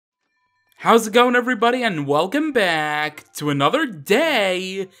How's it going, everybody, and welcome back to another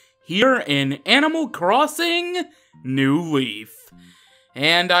day here in Animal Crossing New Leaf.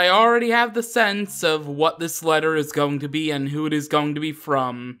 And I already have the sense of what this letter is going to be and who it is going to be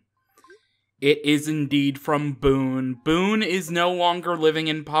from. It is indeed from Boone. Boone is no longer living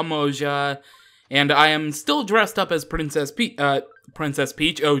in Pomoja, and I am still dressed up as Princess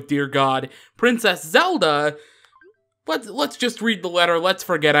Peach, oh dear God, Princess Zelda. Let's just read the letter. Let's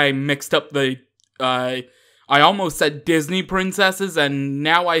forget I mixed up the, I almost said Disney princesses, and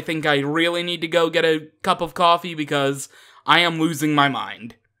now I think I really need to go get a cup of coffee because I am losing my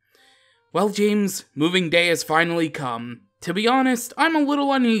mind. Well, James, moving day has finally come. To be honest, I'm a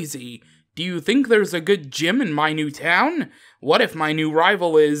little uneasy. Do you think there's a good gym in my new town? What if my new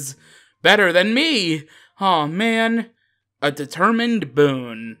rival is better than me? Aw, man. A determined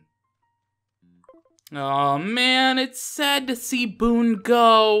Boone. Oh man, it's sad to see Boone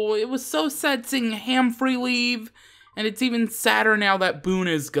go. It was so sad seeing Humphrey leave, and it's even sadder now that Boone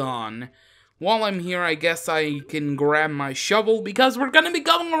is gone. While I'm here, I guess I can grab my shovel, because we're gonna be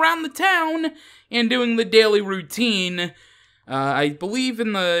going around the town and doing the daily routine. I believe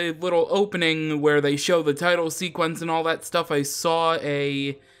in the little opening where they show the title sequence and all that stuff, I saw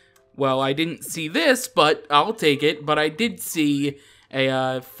well, I didn't see this, but I'll take it, but I did see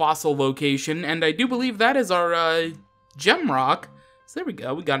a fossil location, and I do believe that is our gem rock. So there we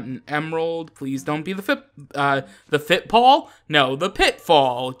go. We got an emerald. Please don't be the pitfall. No, the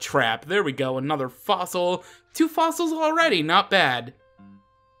pitfall trap. There we go. Another fossil. 2 fossils already. Not bad.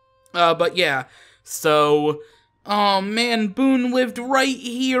 But yeah. So, oh man, Boone lived right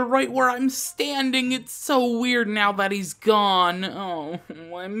here, right where I'm standing. It's so weird now that he's gone. Oh,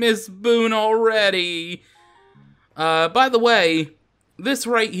 I miss Boone already. By the way, this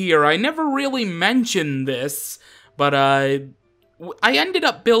right here, I never really mentioned this, but I ended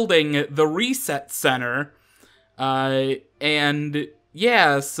up building the Resetti Center, and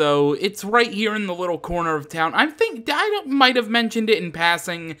yeah, so it's right here in the little corner of town. I think I might have mentioned it in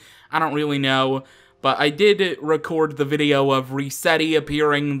passing, I don't really know, but I did record the video of Resetti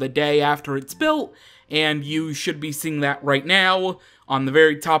appearing the day after it's built, and you should be seeing that right now on the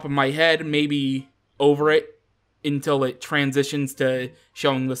very top of my head, maybe over it, until it transitions to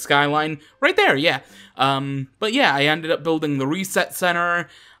showing the skyline. Right there, yeah. But yeah, I ended up building the Resetti Center.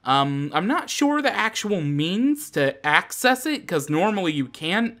 I'm not sure the actual means to access it, because normally you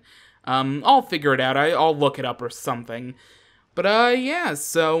can't. I'll figure it out. I'll look it up or something. But, yeah,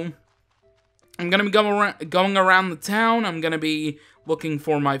 so I'm gonna be going around the town. I'm gonna be looking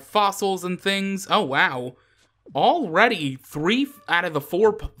for my fossils and things. Oh, wow. Already 3 out of the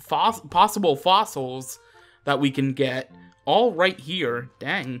 4 possible fossils that we can get, all right here.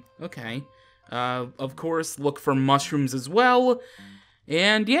 Dang, okay. Of course, look for mushrooms as well.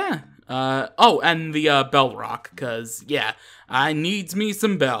 And yeah, oh, and the bell rock, because, yeah, I needs me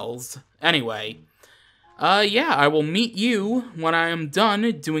some bells. Anyway, yeah, I will meet you when I am done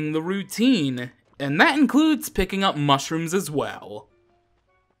doing the routine, and that includes picking up mushrooms as well.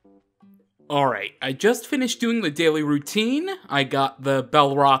 Alright, I just finished doing the daily routine. I got the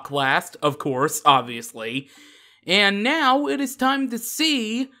bell rock last, of course, obviously. And now it is time to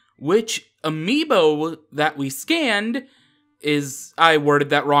see which amiibo that we scanned is... I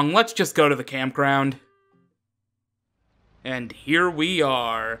worded that wrong. Let's just go to the campground. And here we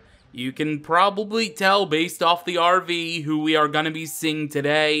are. You can probably tell based off the RV who we are going to be seeing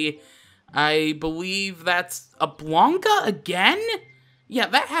today. I believe that's a Blanca again? Yeah,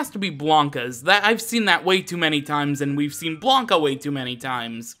 that has to be Blanca's. I've seen that way too many times, and we've seen Blanca way too many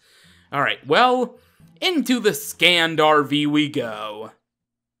times. Alright, well, into the scanned RV we go.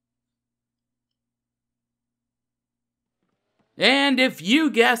 And if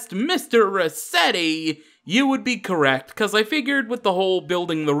you guessed Mr. Resetti, you would be correct, because I figured with the whole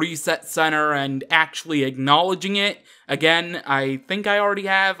building the Resetti Center and actually acknowledging it, again, I think I already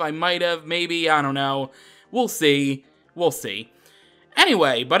have, I might have, maybe, I don't know. We'll see. We'll see.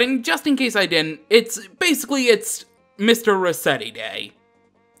 Anyway, but just in case I didn't, it's Mr. Resetti Day.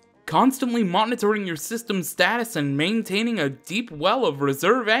 Constantly monitoring your system's status and maintaining a deep well of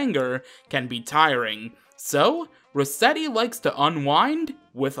reserve anger can be tiring. So, Resetti likes to unwind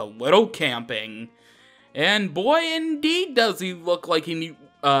with a little camping. And boy, indeed does he look like he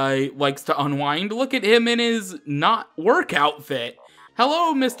likes to unwind. Look at him in his not work outfit.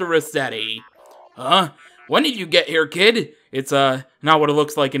 Hello, Mr. Resetti. When did you get here, kid? It's, not what it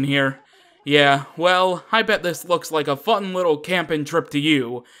looks like in here. Yeah, well, I bet this looks like a fun little camping trip to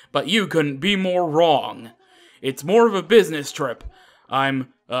you, but you couldn't be more wrong. It's more of a business trip.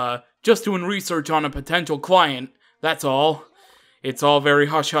 I'm, just doing research on a potential client, that's all. It's all very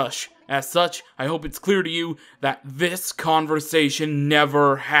hush-hush. As such, I hope it's clear to you that this conversation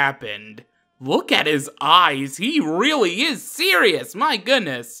never happened. Look at his eyes. He really is serious. My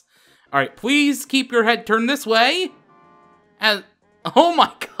goodness. Alright, please keep your head turned this way. Oh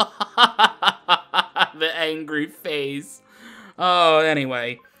my god. The angry face. Oh,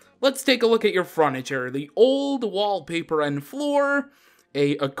 anyway. Let's take a look at your furniture. The old wallpaper and floor,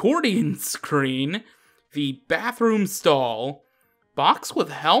 a accordion screen, the bathroom stall, box with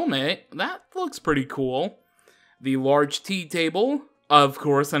helmet, that looks pretty cool. The large tea table, of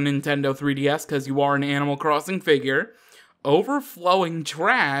course a Nintendo 3DS because you are an Animal Crossing figure, overflowing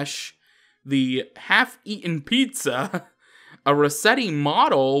trash, the half-eaten pizza, a Resetti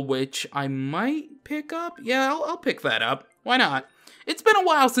model, which I might pick up. Yeah, I'll pick that up. Why not? It's been a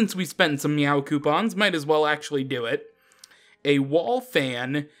while since we spent some Meow coupons, might as well actually do it. A wall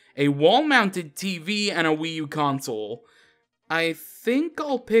fan, a wall-mounted TV, and a Wii U console. I think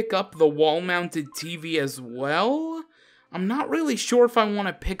I'll pick up the wall-mounted TV as well. I'm not really sure if I want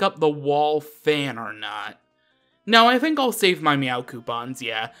to pick up the wall fan or not. No, I think I'll save my Meow coupons,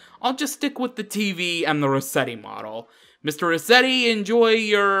 yeah. I'll just stick with the TV and the Resetti model. Mr. Resetti, enjoy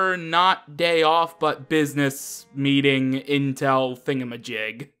your not day off, but business meeting intel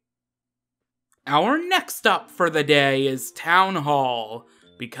thingamajig. Our next stop for the day is Town Hall,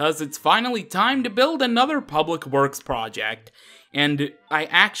 because it's finally time to build another public works project, and I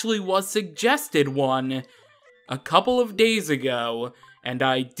actually was suggested one a couple of days ago, and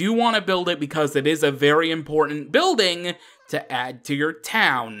I do want to build it because it is a very important building to add to your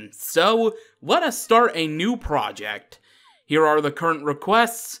town. So, let us start a new project. Here are the current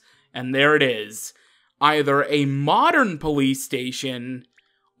requests, and there it is. Either a modern police station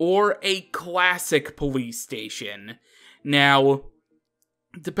or a classic police station. Now,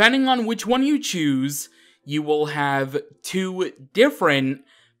 depending on which one you choose, you will have two different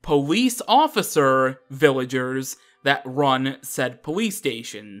police officer villagers that run said police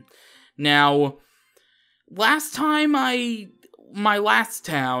station. Now, last time my last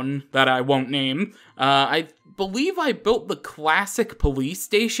town, that I won't name, I believe I built the classic police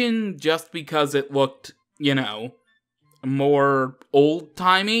station just because it looked, you know, more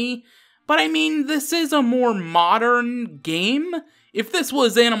old-timey. But I mean, this is a more modern game. If this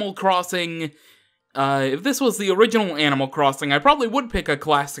was Animal Crossing, if this was the original Animal Crossing, I probably would pick a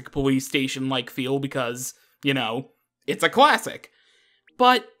classic police station-like feel because, you know, it's a classic.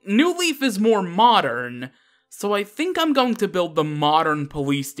 But New Leaf is more modern, so I think I'm going to build the modern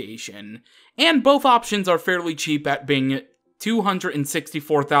police station. And both options are fairly cheap at being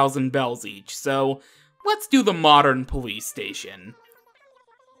 264,000 bells each, so let's do the modern police station.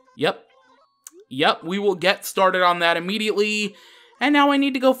 Yep, we will get started on that immediately, and now I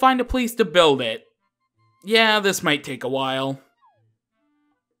need to go find a place to build it. Yeah, this might take a while.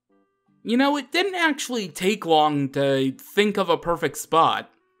 You know, it didn't actually take long to think of a perfect spot.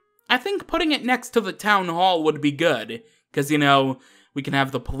 I think putting it next to the town hall would be good, because, you know, we can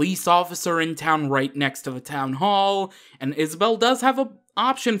have the police officer in town right next to the town hall, and Isabelle does have an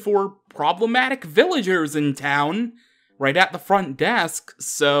option for problematic villagers in town, right at the front desk,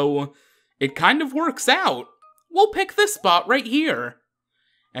 so it kind of works out. We'll pick this spot right here.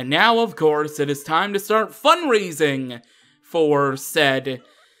 And now, of course, it is time to start fundraising for said...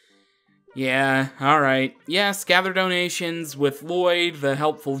 Yeah, alright. Yes, gather donations with Lloyd, the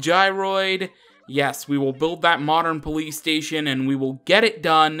helpful gyroid. Yes, we will build that modern police station and we will get it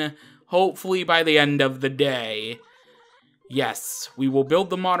done, hopefully by the end of the day. Yes, we will build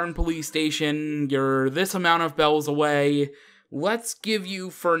the modern police station. You're this amount of bells away. Let's give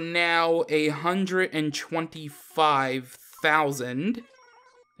you, for now, 125,000.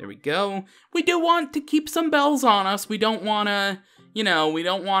 There we go. We do want to keep some bells on us. We don't want to...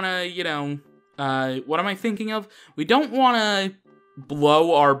 what am I thinking of? We don't want to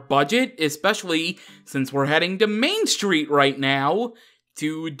blow our budget, especially since we're heading to Main Street right now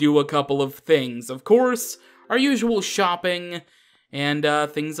to do a couple of things. Of course, our usual shopping and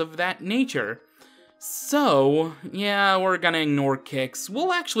things of that nature. So, yeah, we're gonna ignore kicks.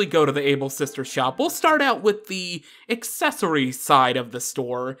 We'll actually go to the Able Sister shop. We'll start out with the accessory side of the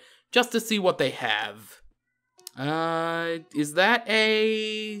store just to see what they have. Is that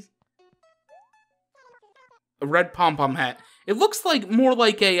a red pom-pom hat? It looks like more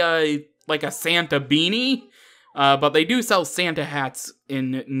like a Santa beanie, but they do sell Santa hats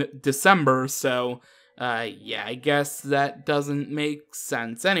in December, so, yeah, I guess that doesn't make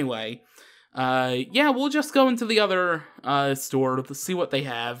sense. Anyway, yeah, we'll just go into the other, store to see what they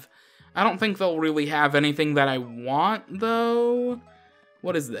have. I don't think they'll really have anything that I want, though.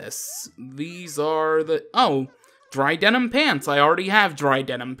 What is this? These are the... Oh! dry denim pants. I already have dry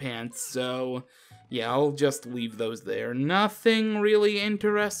denim pants, so yeah, I'll just leave those there. Nothing really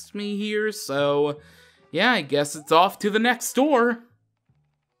interests me here, so yeah, I guess it's off to the next store.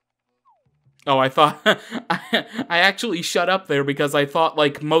 Oh, I thought, I actually shut up there because I thought,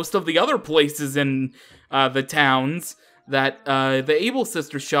 like, most of the other places in the towns that the Able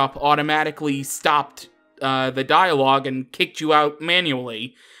Sisters shop automatically stopped the dialogue and kicked you out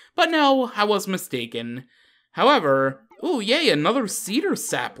manually. But no, I was mistaken. However, ooh, yay, another cedar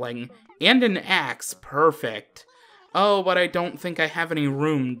sapling and an axe. Perfect. Oh, but I don't think I have any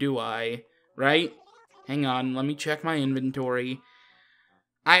room, do I? Right? Hang on, let me check my inventory.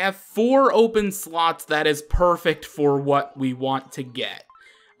 I have 4 open slots. That is perfect for what we want to get.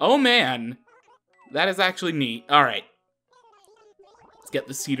 Oh man, that is actually neat. Alright. Let's get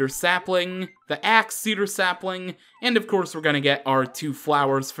the cedar sapling, the axe cedar sapling, and of course we're gonna get our 2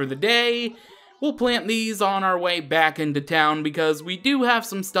 flowers for the day. We'll plant these on our way back into town because we do have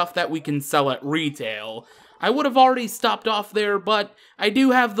some stuff that we can sell at retail. I would have already stopped off there, but I do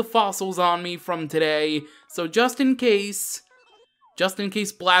have the fossils on me from today, so just in case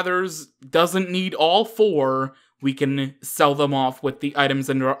Blathers doesn't need all 4, we can sell them off with the items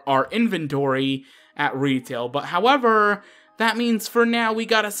in our inventory at retail. But however, that means for now we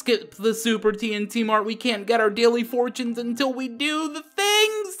gotta skip the Super TNT Mart. We can't get our daily fortunes until we do the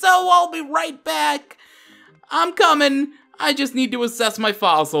thing, so I'll be right back. I'm coming. I just need to assess my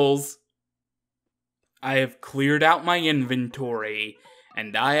fossils. I have cleared out my inventory,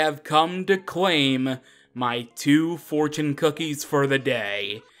 and I have come to claim my 2 fortune cookies for the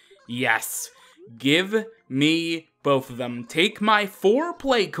day. Yes, give me both of them. Take my 4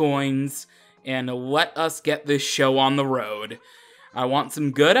 play coins, and let us get this show on the road. I want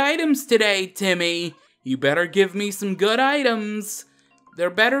some good items today, Timmy. You better give me some good items. There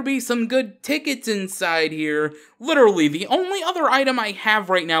better be some good tickets inside here. Literally, the only other item I have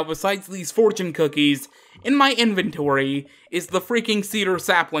right now besides these fortune cookies in my inventory is the freaking cedar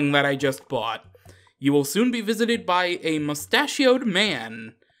sapling that I just bought. You will soon be visited by a mustachioed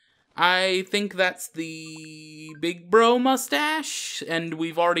man. I think that's the Big Bro mustache, and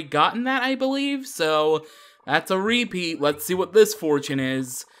we've already gotten that, I believe, so that's a repeat. Let's see what this fortune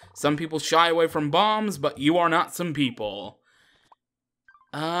is. Some people shy away from bombs, but you are not some people.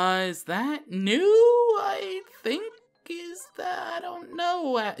 Is that new? I think, is that? I don't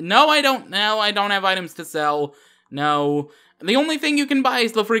know. No, I don't know. I don't have items to sell. No. The only thing you can buy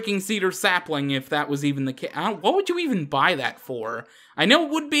is the freaking cedar sapling, if that was even the case. What would you even buy that for? I know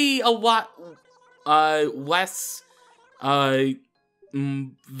it would be a lot less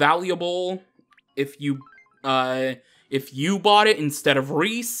valuable if you bought it instead of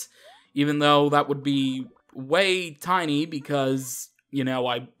Reese, even though that would be way tiny because, you know,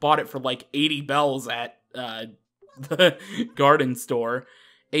 I bought it for like 80 bells at the garden store.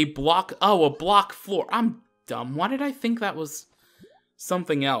 A block floor. I'm dumb. Why did I think that was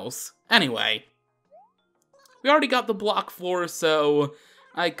something else? Anyway, we already got the block floor, so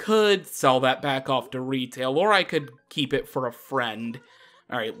I could sell that back off to retail, or I could keep it for a friend.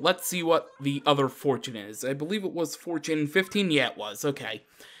 Alright, let's see what the other fortune is. I believe it was fortune 15. Yeah, it was. Okay.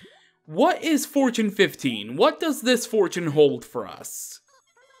 What is fortune 15? What does this fortune hold for us?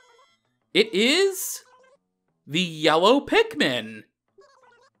 It is the yellow Pikmin.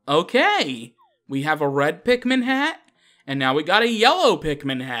 Okay. We have a red Pikmin hat, and now we got a yellow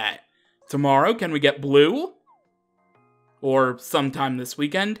Pikmin hat. Tomorrow, can we get blue? Or sometime this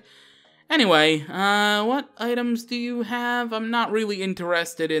weekend. Anyway, what items do you have? I'm not really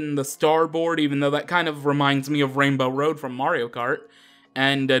interested in the starboard, even though that kind of reminds me of Rainbow Road from Mario Kart.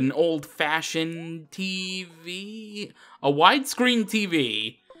 And an old-fashioned TV? A widescreen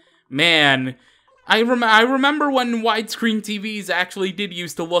TV. Man, I remember when widescreen TVs actually did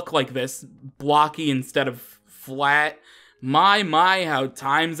used to look like this, blocky instead of flat. My, how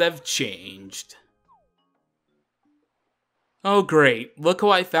times have changed. Oh great, look who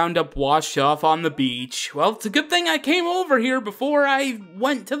I found up washed off on the beach. Well, it's a good thing I came over here before I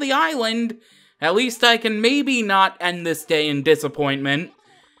went to the island. At least I can maybe not end this day in disappointment.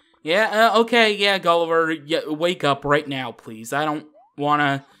 Yeah, okay, yeah, Gulliver, yeah, wake up right now, please. I don't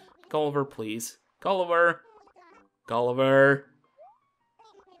wanna... Gulliver, please. Gulliver. Gulliver.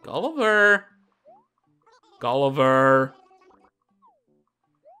 Gulliver. Gulliver.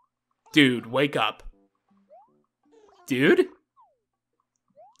 Dude, wake up. Dude?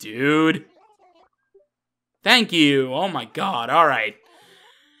 Dude. Thank you. Oh my god, alright.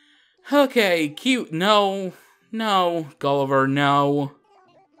 Okay, cute. No. No, Gulliver, no.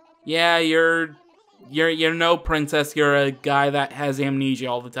 Yeah, you're no princess. You're a guy that has amnesia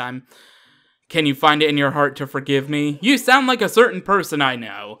all the time. Can you find it in your heart to forgive me? You sound like a certain person I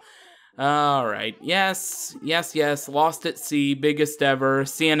know. Alright, yes, lost at sea, biggest ever,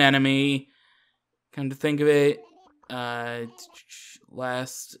 see an enemy. Come to think of it,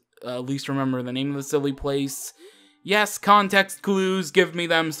 least remember the name of the silly place. Yes, context clues, give me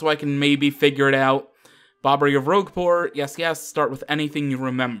them so I can maybe figure it out. Bobbery of Rogueport, yes, start with anything you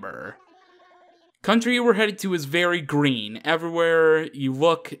remember. Country we're headed to is very green. Everywhere you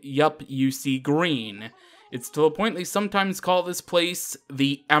look, yup, you see green. It's to the point they sometimes call this place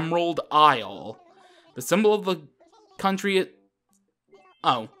the Emerald Isle. The symbol of the country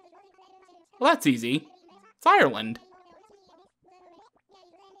oh. Well, that's easy. It's Ireland.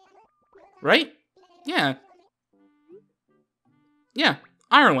 Right? Yeah. Yeah,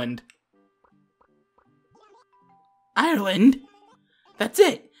 Ireland. Ireland? That's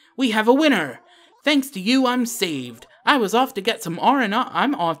it! We have a winner! Thanks to you, I'm saved. I was off to get some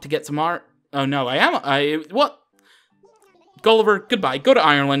I'm off to get some oh no, what? Gulliver, goodbye, go to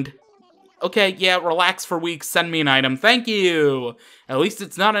Ireland. Okay, yeah, relax for weeks, send me an item, thank you! At least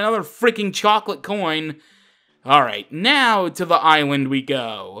it's not another freaking chocolate coin. Alright, now to the island we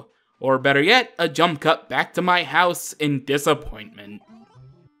go. Or better yet, a jump cut back to my house in disappointment.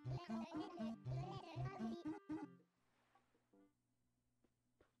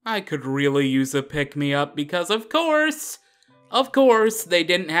 I could really use a pick-me-up because, of course, they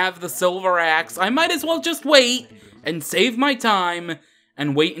didn't have the silver axe. I might as well just wait and save my time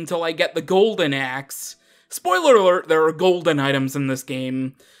and wait until I get the golden axe. Spoiler alert, there are golden items in this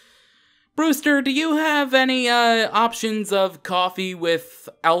game. Brewster, do you have any options of coffee with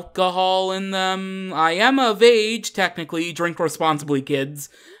alcohol in them? I am of age, technically. Drink responsibly, kids.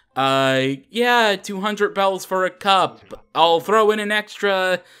 Yeah, 200 bells for a cup. I'll throw in an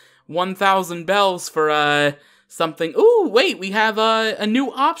extra 1,000 bells for, something. Ooh, wait, we have, a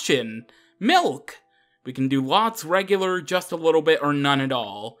new option. Milk. We can do lots, regular, just a little bit, or none at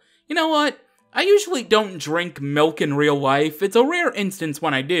all. You know what? I usually don't drink milk in real life. It's a rare instance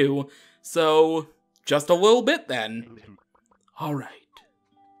when I do. So, just a little bit then. Alright.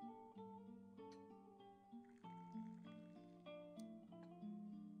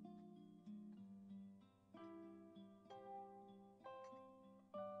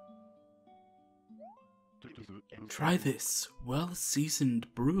 Try this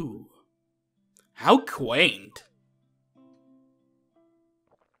well-seasoned brew. How quaint.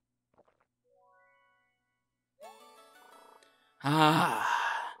 Ah,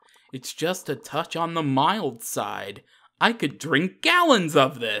 it's just a touch on the mild side. I could drink gallons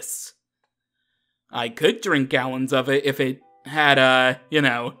of this. I could drink gallons of it if it had, you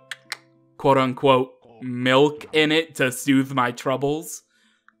know, quote-unquote, milk in it to soothe my troubles.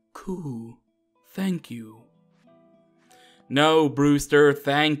 Cool. Thank you. No, Brewster,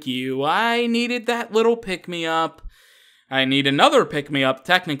 thank you. I needed that little pick-me-up. I need another pick-me-up,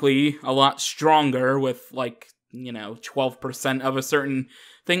 technically, a lot stronger, with, like, you know, 12% of a certain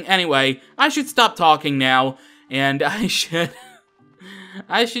thing. Anyway, I should stop talking now, and I should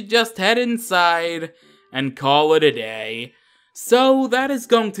just head inside and call it a day. So, that is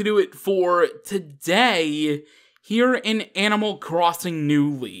going to do it for today here in Animal Crossing New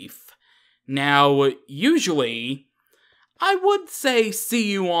Leaf. Now, usually, I would say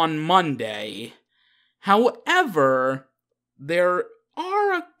see you on Monday. However, there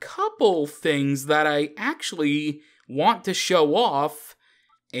are a couple things that I actually want to show off,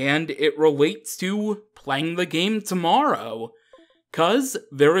 and it relates to playing the game tomorrow. 'Cause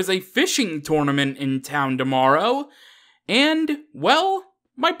there is a fishing tournament in town tomorrow, and, well,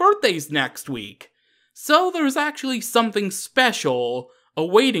 my birthday's next week. So there's actually something special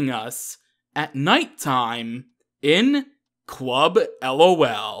awaiting us at nighttime in Club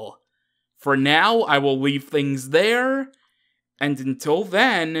LOL. For now, I will leave things there, and until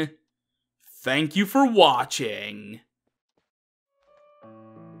then, thank you for watching.